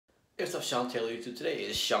Hey, what's up, Sean Taylor YouTube? Today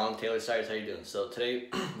is Sean Taylor Cyrus. How you doing? So today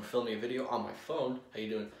I'm filming a video on my phone. How you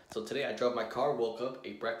doing? So today I drove my car, woke up,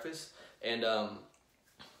 ate breakfast, and I'm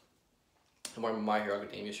wearing my Hero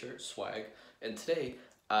Academia shirt, swag. And today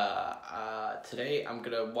I'm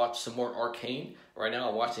gonna watch some more Arcane. Right now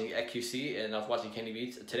I'm watching EQC and I was watching Candy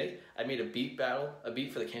Beats. Today I made a beat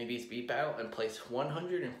for the Candy Beats beat battle, and placed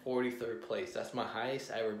 143rd place. That's my highest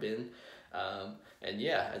I've ever been. And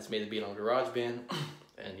yeah, I just made the beat on GarageBand.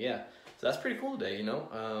 And yeah, so that's pretty cool today,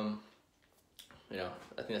 I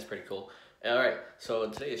think that's pretty cool. All right, so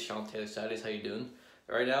today is Sean Taylor Saturdays. How you doing?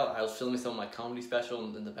 Right now, I was filming some of my comedy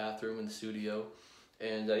special in the bathroom in the studio,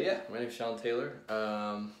 and yeah, my name's Sean Taylor.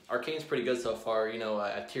 Arcane's pretty good so far.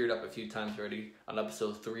 I teared up a few times already on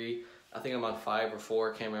episode 3. I think I'm on 5 or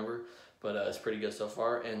 4, I can't remember, but it's pretty good so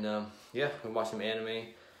far. And yeah, I'm watching some anime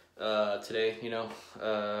today,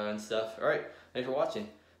 and stuff. All right, thanks for watching.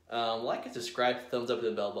 Like and subscribe, thumbs up to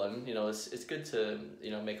the bell button. It's good to,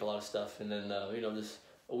 make a lot of stuff. And then, just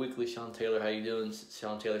a weekly Sean Taylor, how you doing?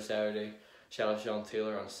 Sean Taylor Saturday. Shout out Sean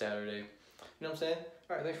Taylor on Saturday. You know what I'm saying?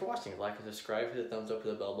 All right, thanks for watching. Like and subscribe, hit the thumbs up to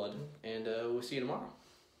the bell button, and we'll see you tomorrow.